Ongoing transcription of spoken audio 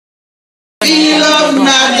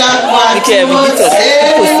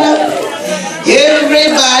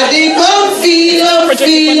Everybody come feel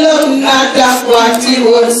up, not that what he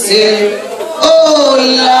was saying. Oh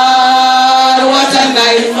Lord, what a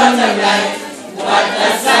night, what a night, what a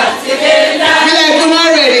Saturday night. Be like I'm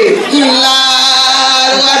already.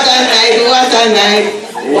 Lord, what a night, what a night,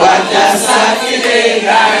 what a Saturday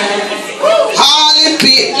night. Holly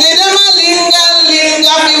Pete, let them a linger,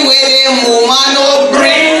 be where them woman no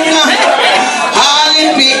bring.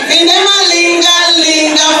 Holly Pete, let them a linger,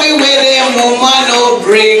 be where them woman no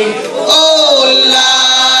bring. Oh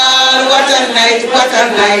Lord, what a night, what a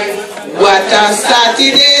night, what a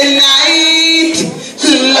Saturday night.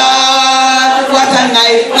 Lord, what a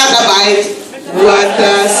night, not a bite, what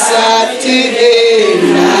a Saturday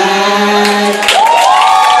night.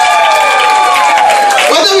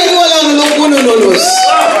 What do we do along the Bununos?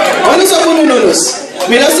 What is a Bununos?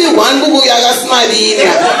 We don't see one Bubu Yaga smiley in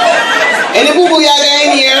here. Any Bubu Yaga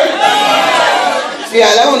in here? Yeah,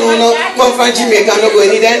 I don't know. Come from Jamaica, I'm not going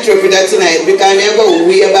to need an interpreter tonight because I'm going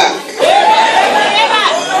way back.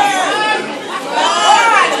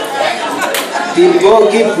 The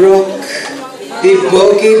buggy broke, the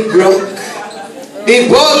buggy broke, the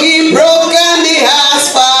buggy broke and the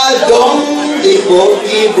asphalt down. The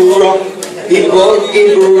buggy broke, the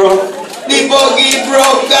buggy broke, the buggy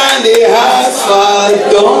broke and the asphalt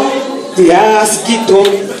down. The ass get up,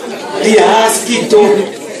 the ass get up.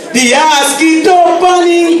 The ass get up and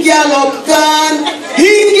in gallop gone,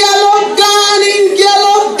 in gallop gone, in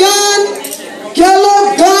gallop gone,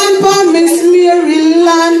 gallop gone by Miss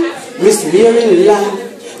Maryland, Miss Maryland,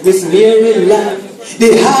 Miss Maryland. The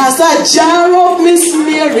house a jar up Miss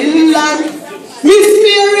Maryland. Miss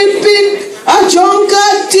Mary pick a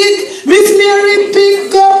junker tick, Miss Mary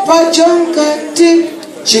pick up a junker tick.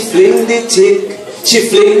 She fling the tick, she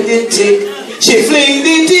fling the tick. She fling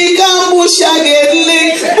the tick and Busha get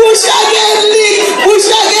lick, Busha get lick,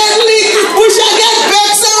 Busha get lick, Busha get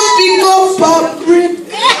vexed and pick up a brick.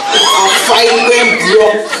 A fight went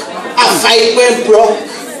broke, a fight went broke,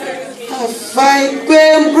 a fight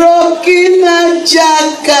went broke in a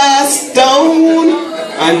jackass town.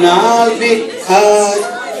 And all because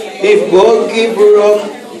the buggy broke,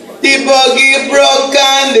 the buggy broke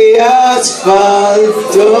and the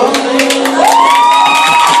asphalt down.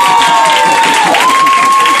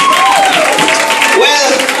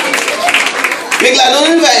 Because I don't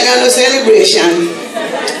invite me on a celebration,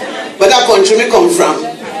 but that country me come from.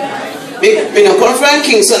 Me no come from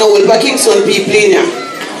Kingston, I will by Kingston people in here.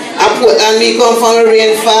 I Portland me come from a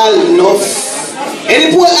rainfall enough. Any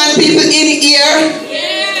Portland people in here?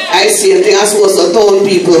 I see a thing as was the town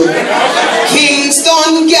people.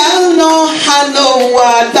 Kingston girl no have no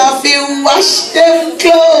water fi wash them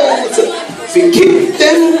clothes, fi keep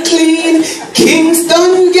them clean.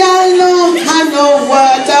 Kingston girl no have no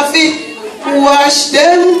water fi wash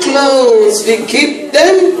them clothes, we keep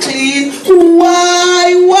them clean.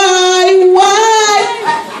 Why, why, why?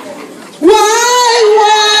 Why,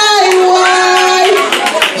 why, why?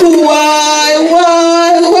 Why,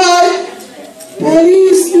 why, why?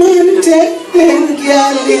 Policeman take them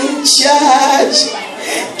girl in charge.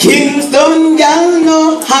 Kingston girl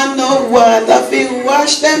no have no water fi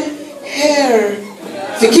wash them hair,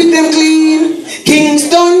 fi keep them clean.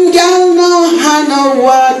 Kingston girl no have no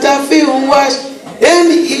water fi wash them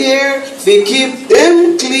hair, fi keep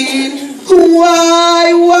them clean.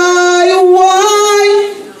 Why, why,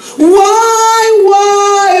 why? Why,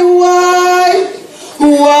 why, why?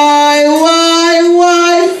 Why, why,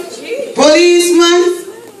 why? Policeman,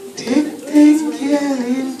 take them girl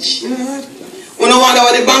in charge. You no wonder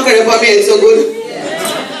why the banker for me is so good.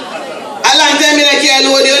 A long time in a care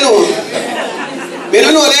load, you know. You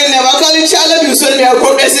don't know they never call it child abuse when they are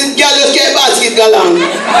progressing girl just get basket along.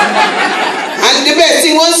 And the best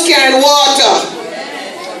thing was carrying water.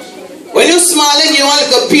 When you small and you want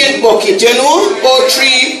like a paint bucket, you know, about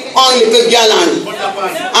 3 on little gallon.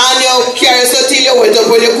 And you carry so till you wet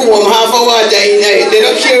up when you come home half a water in there. They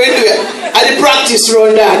don't carry it. And the practice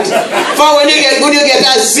run that. For when you get good, you get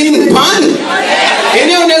a zinc pan.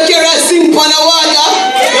 And you don't carry a zinc pan of water,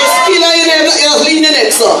 you skill and you just lean the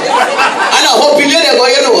next one. And I hope you never go,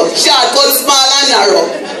 you know, short, cut, small and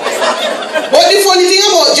narrow. But the funny thing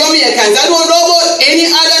about Jamaicans, I don't know about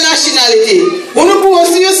any other nationality.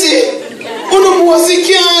 You see,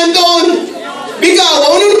 can't done. Because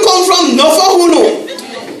when you come from Nofa Uno,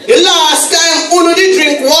 the last time Uno did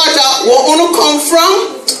drink water, where Uno come from,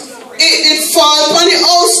 it fall on the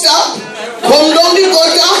house top, come down the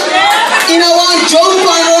gutter, in a one jump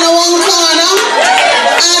and run a one corner,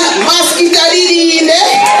 and mosquito did in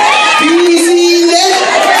there, bees in there,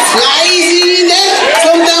 flies in there,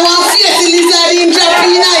 sometimes one fierce lizard in drop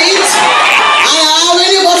in it.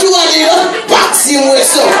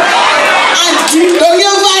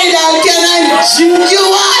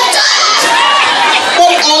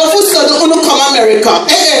 America.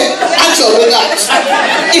 I trouble that.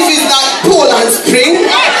 If it's not Poland Spring,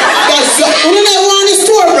 that's you never want the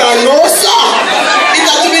store brand, no sir. It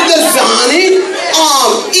has to be Dasani,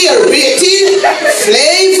 aerated,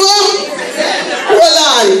 flavor. Hold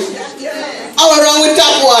on. How wrong with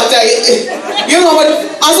tap water? You know what?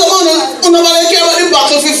 As a man, nobody care about the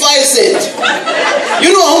bottle for 5 cents.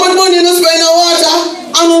 You know how much money you spend on water?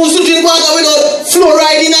 And who used to drink water without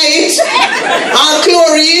fluoride in it? And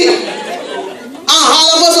chlorine? And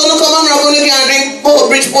all of us want to come and rock when you can't drink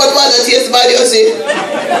Bridgeport water taste bad, you see.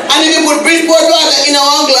 And if you put Bridgeport water in a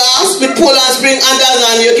one glass with Poland Spring and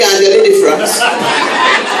Dasani, you can't tell the difference.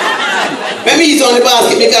 Maybe it's on the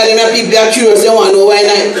basket because them people are curious, they want to know why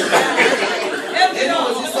not.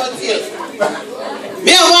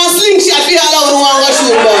 Me have one slingshot for all who want to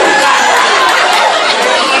shoot ball.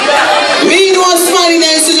 Me know somebody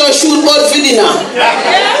that used to just shoot ball for dinner.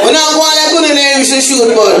 When I go like when they used to shoot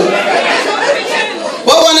ball.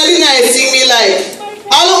 But one of the nice things me like,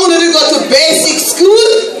 all I want to go to basic school?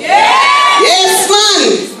 Yes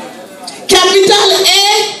man. Capital A,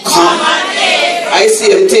 comma A. I see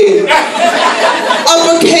them thing.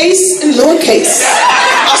 Uppercase and lowercase.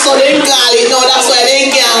 That's what they call it. No, that's why they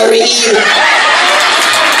can't read.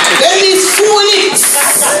 Then it's phonics.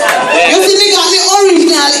 You see, they got the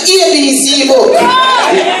original ABC book.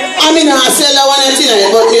 I mean, I sell that one tonight,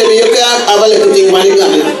 but maybe you can have a little thing when you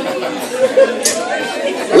come.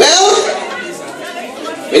 Well,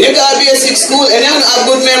 when you go to basic school, and you have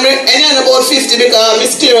good memory, and you're about 50 because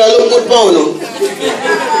Miss Clara look good pound.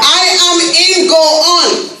 I am in go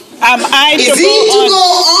on. Am I to go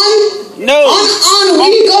on? No. On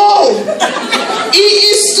we go. He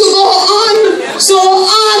is to go on, so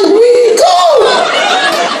on we go.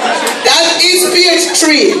 That is page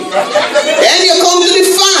 3. Then you come to the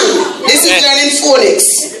fan. This is learning phonics.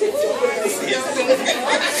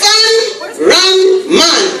 Fan, run,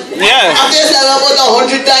 man. Yeah. After you say about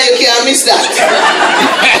 100 times, you can't miss that.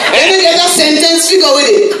 Then you get a sentence figure with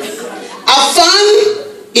it. A fan,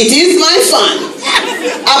 it is my fan.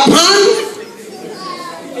 A pan,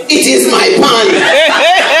 it is my pan.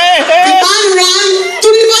 The man ran to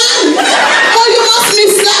the van. Oh, you must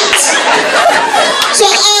miss that. So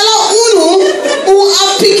all of who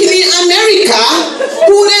are picking in America,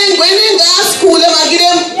 who then when they go to school, they might give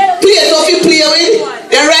them plate of you play with.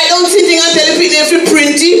 They write down sitting and tell the people if you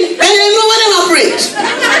print it, and they know what they are print.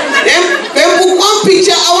 They put one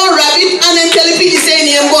picture of a rabbit and then tell the people say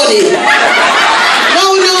name bunny. No.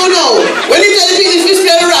 When you tell the people if you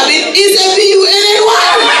spell rabbit, it's a B-U-N-N-Y.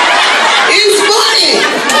 It's funny.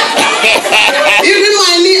 You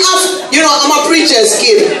remind me of, you know, I'm a preacher's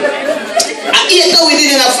kid. I ate that we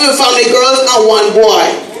did in a few family, girls and one boy.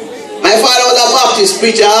 My father was a Baptist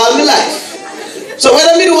preacher all my life. So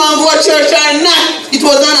whether me want to go to church or not, it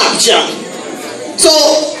was an option. So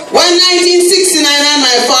when 1969 and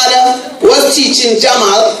my father was teaching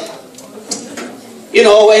Jamal, you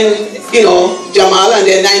know, when, you know, Jamal, and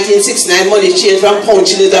then 1969 money changed from pound,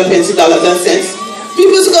 shillings and pence to dollars and cents.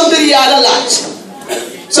 People used to come to the yard a lot.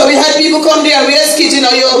 So we had people come there, we as kids, you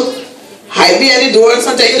know, you hide behind the door and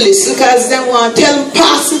sometimes you listen because they want to tell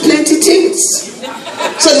Parson plenty things.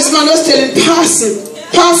 So this man was telling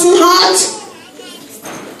Parson Hart,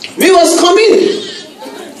 we was coming.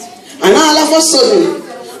 And all of a sudden,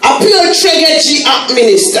 a pure Tregeji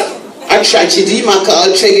minister, a tragedy, I call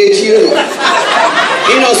Tregeji, you know.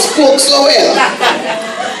 He know, spoke so well.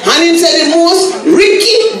 And he said the most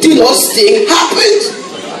ridiculous thing happened.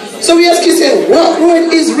 So we asked him, say, what word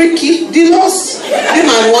is ridiculous? The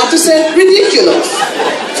man want to say ridiculous.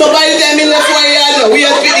 So by the time he left one yard, we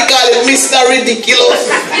have to call it Mr. Ridiculous.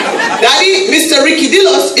 Daddy, Mr.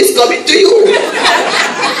 Ridiculous is coming to you.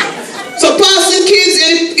 So passing kids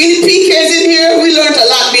in PKs in here, we learned a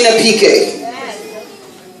lot being a PK.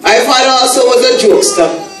 My father also was a jokester.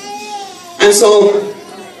 And so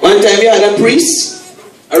one time we had a priest,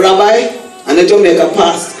 a rabbi, and a Jamaican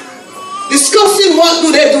pastor discussing what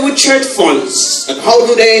do they do with church funds and how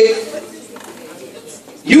do they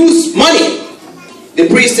use money. The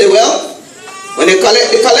priest said, well, when they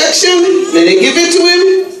collect the collection, then they give it to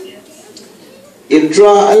him, he'll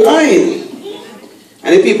draw a line.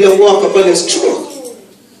 And the people walk up and it's true.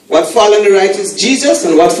 What fall on the right is Jesus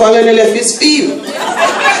and what fall on the left is Eve.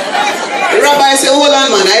 The rabbi said, hold on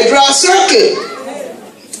man, I draw a circle.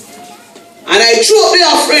 And I throw up the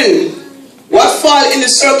offering. What fall in the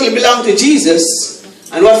circle belong to Jesus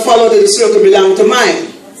and what fall out of the circle belong to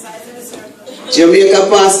mine. Jamaican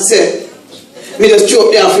pastor said, me just throw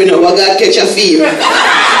up the offering and what God catch a fever.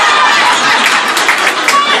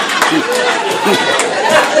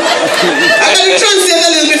 I got to translate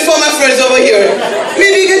a little bit for my friends over here.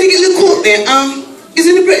 Maybe you got to get the quote there.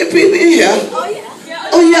 Isn't the people in here?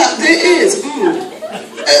 Oh yeah, there is.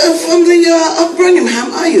 From the of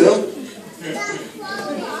Birmingham, are you?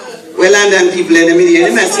 Well, London people in the media,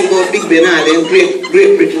 they might sing about Big Ben and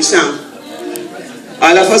Great Britain song.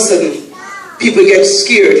 All of a sudden, people get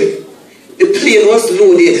scared. The plane was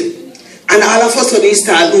loaded, and all of a sudden it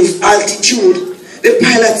started lose altitude. The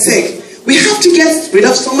pilot said, "We have to get rid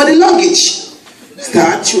of some of the luggage."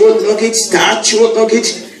 Start short luggage, start short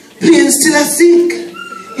luggage. Plane still a sink.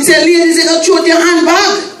 He said, "Ladies, you don't throw your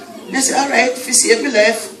handbag." I said, "All right, if you save my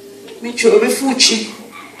life, me throw me Fucci,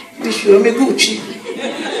 me show me Gucci."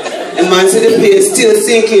 The man said the plane is still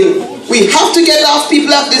sinking. We have to get off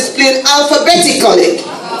people off this plane alphabetically.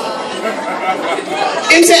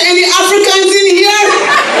 Is there any Africans in here?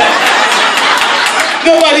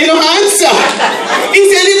 Nobody no answer. Is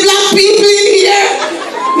there any black people in here?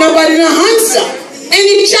 Nobody no answer.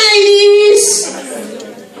 Any Chinese?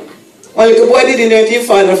 One little boy didn't know his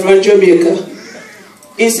father from Jamaica.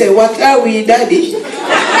 He said, "What are we, daddy?"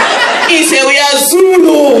 He said, "We are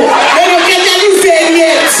Zulu." They don't get anything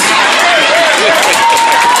yet.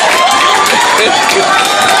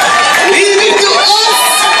 Leave it to us.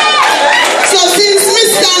 So since we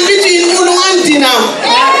stand between Uno and dinner,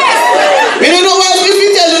 we don't know what we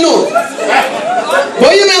tell you no. But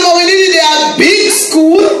you remember when they did their big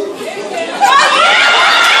school?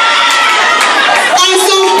 And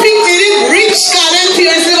some people did rich Canadian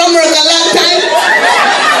parents live in America a long time.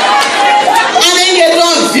 And then get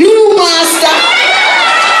on Viewmaster.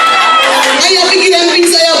 And you have to give them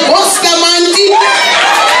piece of your Buster Manti.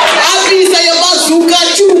 A piece of your Bazooka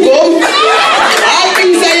Chugum. A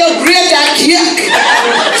piece of your Greater Cake.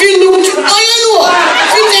 If you look, oh you know,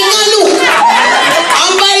 if you take a look.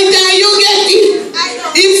 And by the time you get it,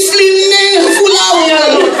 it's slim nail full of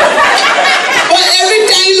wool. But every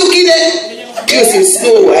time you look at it, you see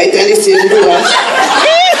Snow White and it's in blue.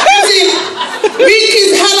 You see, we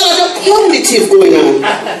kids have a lot of cognitive going on.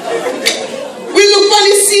 We look for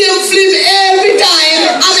the same film every time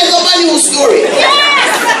and make up a new story.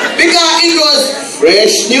 Because it was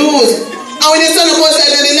fresh news. And when the sun goes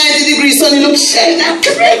out at the 90 degrees sun, it looks shiny and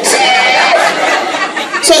pretty.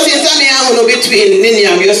 So since I'm here between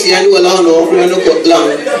Niniam, you see, I do a long cut long.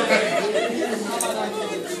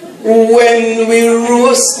 When we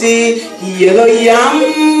roast the yellow yam,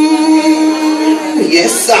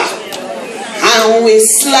 yes sir, and we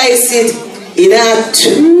slice it in a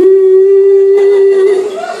two,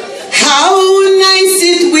 how nice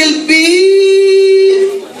it will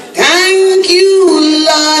be. Thank you,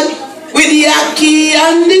 Lord, with the ackee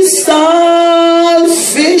and the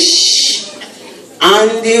saltfish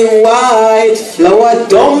and the white flour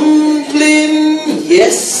dumpling,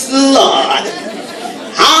 yes Lord,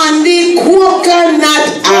 and the coconut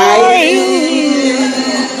oil.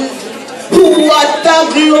 What a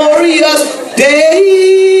glorious day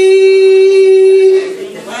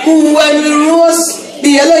when we roast the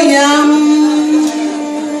yellow yam.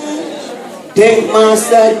 Thank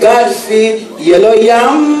Master God for yellow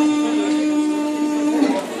yam.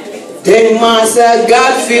 Thank Master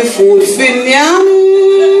God for food for yam.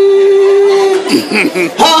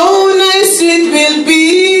 How nice it will be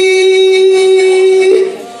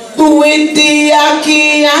with the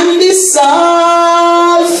ackee and the saltfish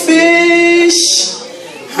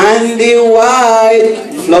and the white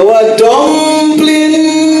flour dumpling,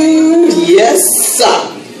 yes sir,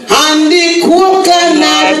 and the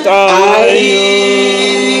coconut oil.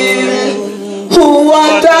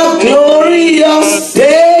 What a glorious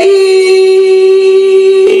day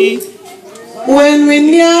when we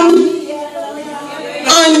yam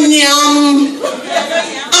and yam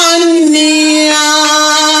and yam.